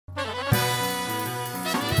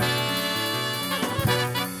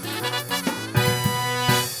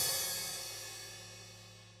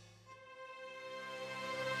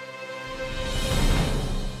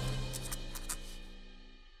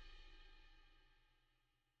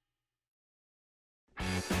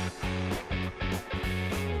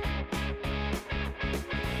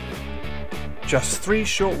Just 3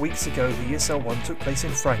 short weeks ago, the ESL One took place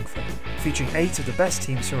in Frankfurt, featuring 8 of the best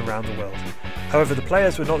teams from around the world. However, the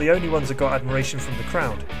players were not the only ones that got admiration from the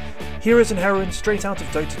crowd. Heroes and heroines straight out of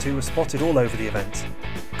Dota 2 were spotted all over the event.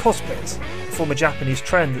 Cosplayers, a former Japanese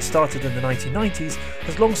trend that started in the 1990s,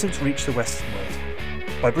 has long since reached the Western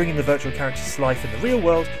world. By bringing the virtual characters to life in the real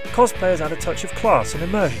world, cosplayers add a touch of class and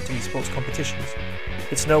immersion to esports competitions.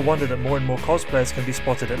 It's no wonder that more and more cosplayers can be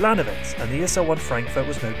spotted at LAN events, and the ESL One Frankfurt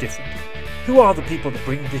was no different. Who are the people that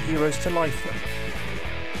bring the heroes to life then?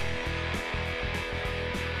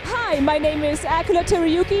 Hi, my name is Akula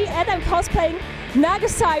Teruyuki and I'm cosplaying Naga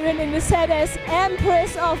Siren in the set as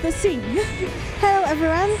Empress of the Sea. Hello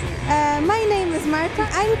everyone, my name is Marta.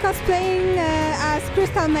 I'm cosplaying as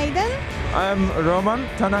Crystal Maiden. I'm Roman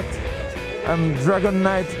Tanak. I'm Dragon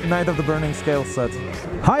Knight, Knight of the Burning Scale set.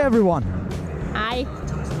 Hi everyone. Hi.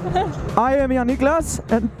 I am Jan Niklas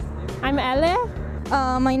and I'm Elle.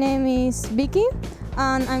 My name is Vicky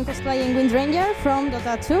and I'm cosplaying Wind Ranger from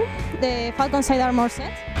Dota 2, the Falcon Side Armor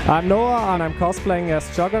set. I'm Noah and I'm cosplaying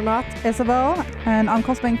as Juggernaut. Isabel and I'm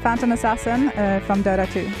cosplaying Phantom Assassin from Dota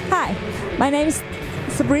 2. Hi, my name is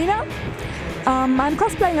Sabrina. I'm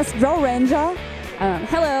cosplaying as Drow Ranger.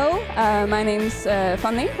 Hello, my name's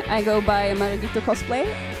Fanny. I go by Margito Cosplay.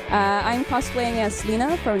 I'm cosplaying as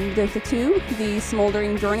Lina from Dota 2, the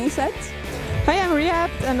Smoldering Journey set. Hi, I'm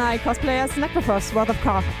Riyadh and I cosplay as Necrophos, World of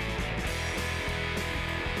Car.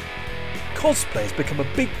 Cosplay has become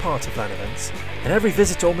a big part of LAN events, and every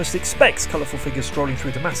visitor almost expects colourful figures strolling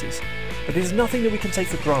through the masses. But it is nothing that we can take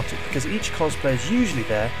for granted because each cosplayer is usually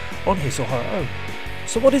there on his or her own.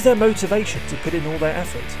 So what is their motivation to put in all their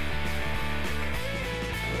effort?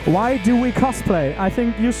 why do we cosplay? I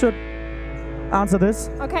think you should answer this.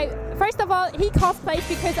 Okay, first of all, he cosplays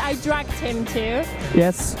because I dragged him to.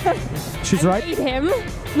 Yes, she's right. I made him.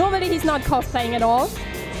 Normally he's not cosplaying at all.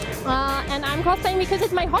 And I'm cosplaying because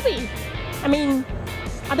it's my hobby. I mean,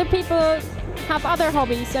 other people have other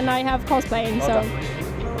hobbies and I have cosplaying, so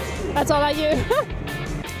that's all I do.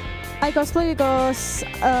 I cosplay because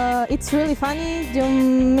it's really funny. You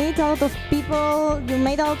meet a lot of people, you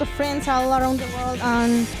made a lot of friends all around the world,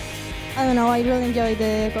 and I don't know, I really enjoy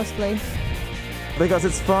the cosplay. Because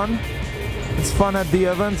it's fun. It's fun at the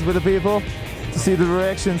event with the people, to see the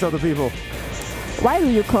reactions of the people. Why do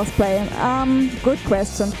you cosplay? Good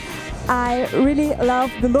question. I really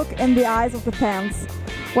love the look in the eyes of the fans.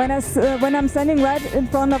 When I'm standing right in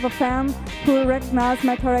front of a fan who will recognize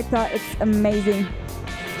my character, it's amazing.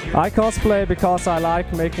 I cosplay because I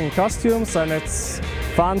like making costumes and it's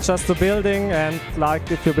fun just to building, and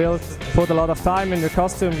like if you put a lot of time in your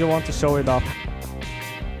costume, you want to show it off.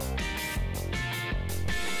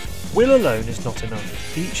 Will alone is not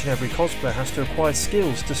enough. Each and every cosplayer has to acquire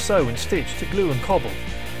skills to sew and stitch, to glue and cobble.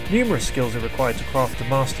 Numerous skills are required to craft the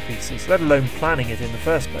masterpieces, let alone planning it in the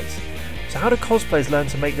first place. So how do cosplayers learn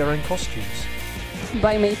to make their own costumes?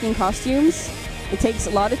 By making costumes. It takes a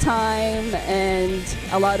lot of time and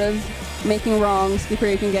a lot of making wrongs before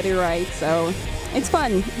you can get it right, so it's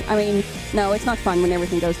fun. I mean, no, it's not fun when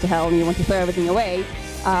everything goes to hell and you want to throw everything away,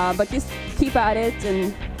 but just keep at it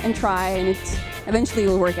and try, and it eventually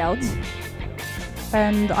will work out.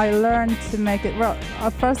 And I learned to make it, well,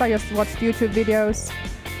 at first I just watched YouTube videos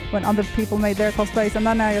when other people made their cosplays, and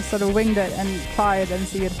then I just sort of winged it and tried and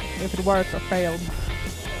see if it worked or failed.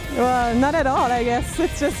 Well, not at all, I guess.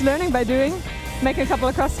 It's just learning by doing. Make a couple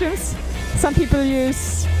of costumes. Some people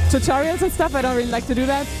use tutorials and stuff. I don't really like to do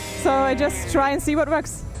that, so I just try and see what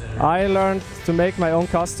works. I learned to make my own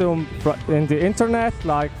costume in the internet,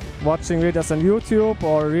 like watching videos on YouTube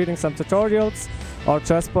or reading some tutorials, or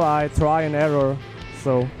just by try and error.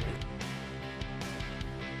 So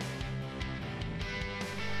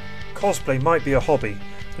Cosplay might be a hobby,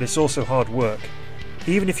 but it's also hard work.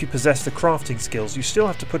 Even if you possess the crafting skills, you still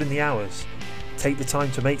have to put in the hours. Take the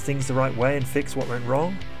time to make things the right way and fix what went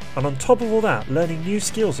wrong, and on top of all that, learning new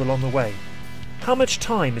skills along the way. How much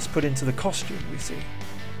time is put into the costume we see?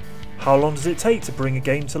 How long does it take to bring a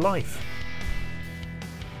game to life?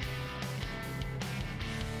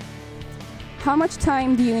 How much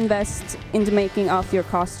time do you invest in the making of your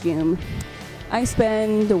costume? I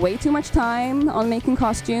spend way too much time on making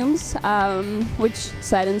costumes, which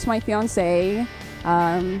saddens my fiancé.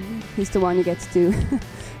 He's the one who gets to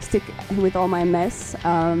stick with all my mess.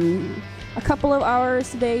 A couple of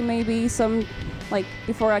hours a day, maybe some, like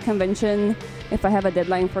before a convention, if I have a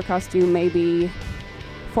deadline for costume, maybe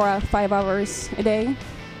 4 or 5 hours a day.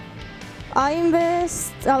 I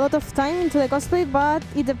invest a lot of time into the cosplay, but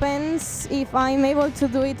it depends if I'm able to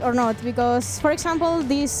do it or not, because, for example,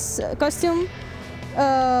 this costume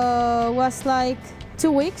was like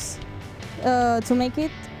 2 weeks to make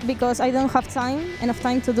it, because I don't have enough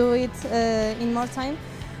time to do it in more time.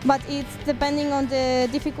 But it's depending on the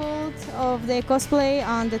difficulty of the cosplay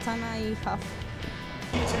and the time I have.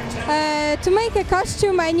 To make a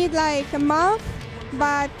costume I need like a month,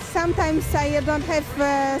 but sometimes I don't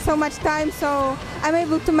have so much time, so I'm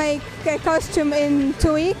able to make a costume in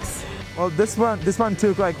 2 weeks. Well, this one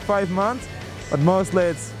took like 5 months, but mostly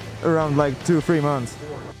it's around like 2-3 months.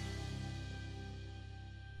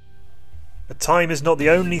 But time is not the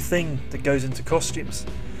only thing that goes into costumes.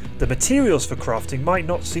 The materials for crafting might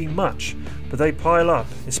not seem much, but they pile up,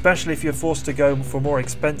 especially if you're forced to go for more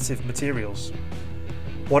expensive materials.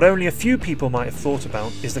 What only a few people might have thought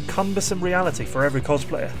about is the cumbersome reality for every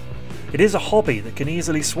cosplayer. It is a hobby that can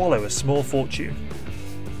easily swallow a small fortune.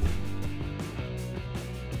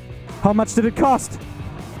 How much did it cost?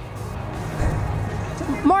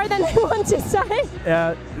 More than I want to say.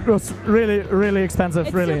 Yeah, it was really, really expensive.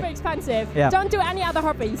 It's really super expensive. Yeah. Don't do any other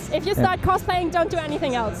hobbies. If you start cosplaying, don't do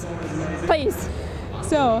anything else. Please.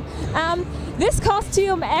 So, this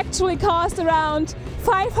costume actually cost around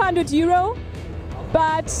 500 euro,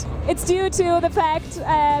 but it's due to the fact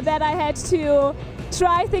that I had to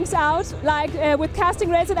try things out, like with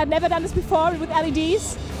casting resin. I've never done this before with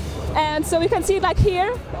LEDs. And so you can see it like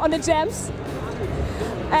here on the gems.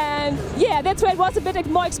 And yeah, that's why it was a bit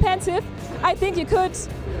more expensive. I think you could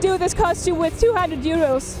do this costume with 200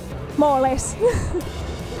 euros, more or less.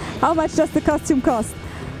 How much does the costume cost?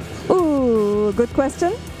 Ooh, good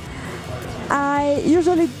question. I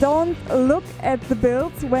usually don't look at the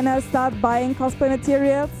builds when I start buying cosplay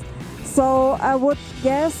materials, so I would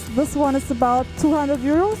guess this one is about 200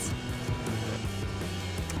 euros.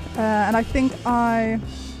 And I think I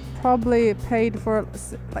probably paid for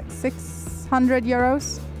like 600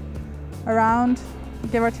 euros, around,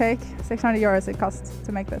 give or take. 600 euros it costs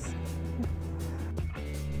to make this.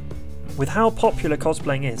 With how popular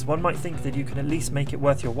cosplaying is, one might think that you can at least make it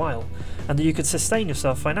worth your while, and that you could sustain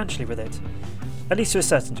yourself financially with it, at least to a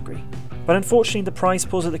certain degree. But unfortunately the prize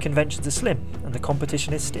pools at the conventions are slim, and the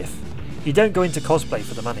competition is stiff. You don't go into cosplay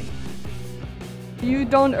for the money. You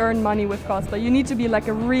don't earn money with cosplay. You need to be like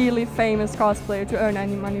a really famous cosplayer to earn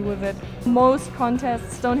any money with it. Most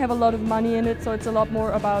contests don't have a lot of money in it, so it's a lot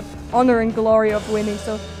more about honor and glory of winning.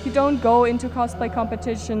 So you don't go into cosplay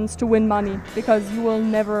competitions to win money, because it will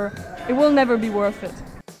never be worth it.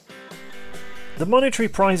 The monetary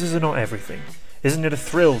prizes are not everything. Isn't it a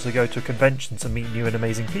thrill to go to a convention to meet new and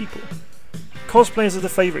amazing people? Cosplayers are the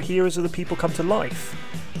favourite heroes of the people come to life,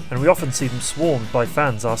 and we often see them swarmed by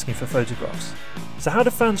fans asking for photographs. So how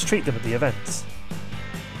do fans treat them at the events?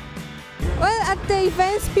 Well, at the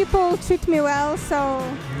events people treat me well, so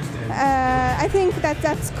I think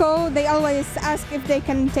that's cool. They always ask if they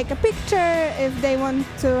can take a picture, if they want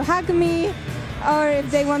to hug me, or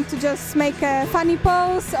if they want to just make a funny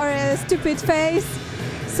pose or a stupid face.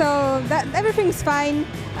 So that everything's fine.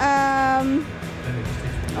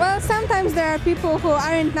 Well, sometimes there are people who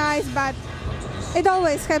aren't nice, but it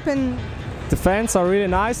always happens. The fans are really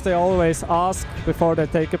nice. They always ask before they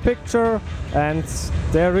take a picture, and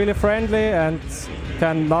they're really friendly and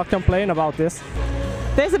cannot complain about this.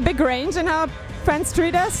 There's a big range in how fans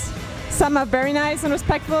treat us. Some are very nice and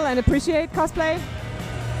respectful and appreciate cosplay.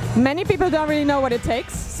 Many people don't really know what it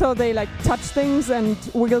takes, so they like touch things and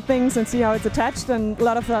wiggle things and see how it's attached, and a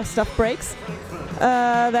lot of the stuff breaks.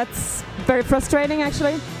 That's very frustrating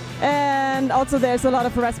actually. And also there's a lot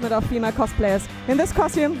of harassment of female cosplayers. In this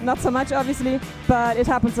costume, not so much obviously, but it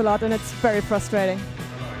happens a lot and it's very frustrating.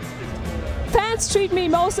 Fans treat me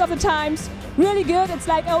most of the times really good. It's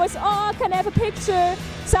like always, oh, can I have a picture?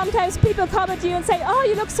 Sometimes people come at you and say, oh,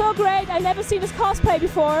 you look so great, I've never seen this cosplay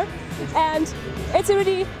before. And it's a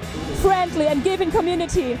really friendly and giving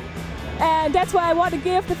community. And that's why I want to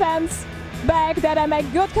give the fans back, that I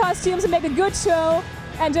make good costumes and make a good show,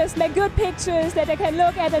 and just make good pictures that they can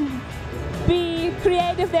look at and be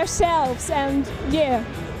creative themselves. And yeah,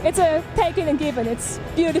 it's a taking and giving. It's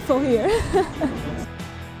beautiful here.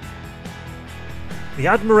 The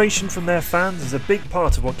admiration from their fans is a big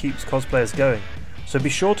part of what keeps cosplayers going, so be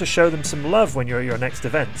sure to show them some love when you're at your next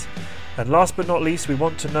event. And last but not least, we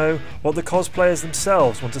want to know what the cosplayers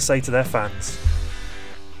themselves want to say to their fans.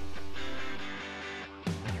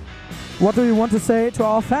 What do you want to say to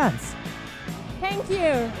our fans? Thank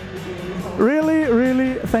you. Really,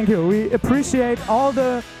 really thank you. We appreciate all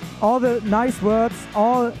the nice words,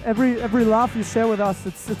 every laugh you share with us.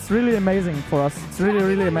 It's really amazing for us. It's really,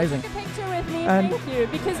 really amazing. Take a picture with me, thank you,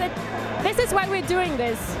 because this is why we're doing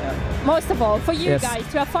this. Most of all, for you guys,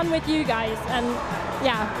 to have fun with you guys, and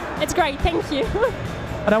yeah, it's great. Thank you.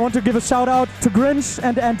 And I want to give a shout out to Grinch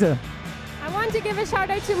and Ente. I want to give a shout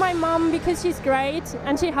out to my mom because she's great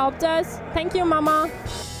and she helped us. Thank you, Mama.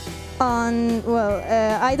 Well,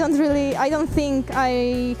 I don't think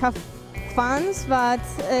I have fans, but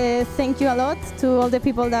thank you a lot to all the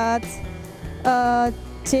people that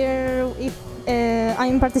cheer if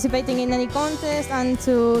I'm participating in any contest and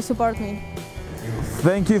to support me.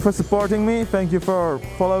 Thank you for supporting me. Thank you for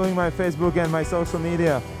following my Facebook and my social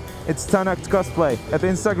media. It's Tanak Cosplay at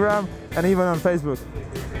Instagram and even on Facebook.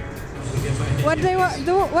 What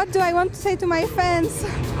do I want to say to my fans?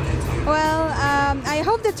 Well, I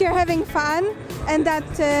hope that you're having fun and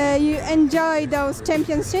that you enjoy those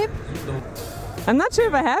championships. I'm not sure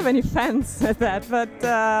if I have any fans at that, but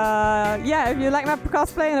yeah, if you like my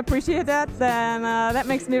cosplay and appreciate that, then that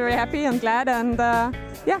makes me very happy and glad, and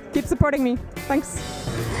yeah, keep supporting me. Thanks.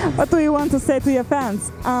 What do you want to say to your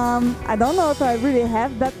fans? I don't know if I really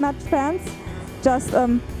have that much fans. Just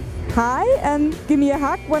hi and give me a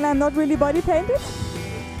hug when I'm not really body painted.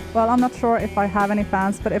 Well, I'm not sure if I have any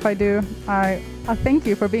fans, but if I do, I thank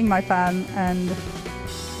you for being my fan, and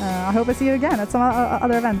I hope I see you again at some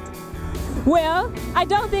other event. Well, I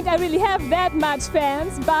don't think I really have that much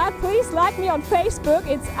fans, but please like me on Facebook.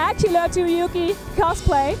 It's Akilo Tsuruyuki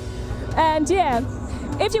Cosplay. And yeah,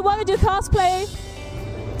 if you want to do cosplay,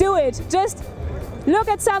 do it. Just look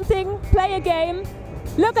at something, play a game,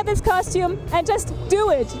 look at this costume and just do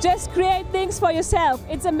it. Just create things for yourself.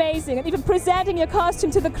 It's amazing. And even presenting your costume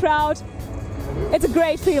to the crowd, it's a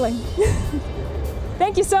great feeling.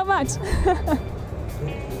 Thank you so much.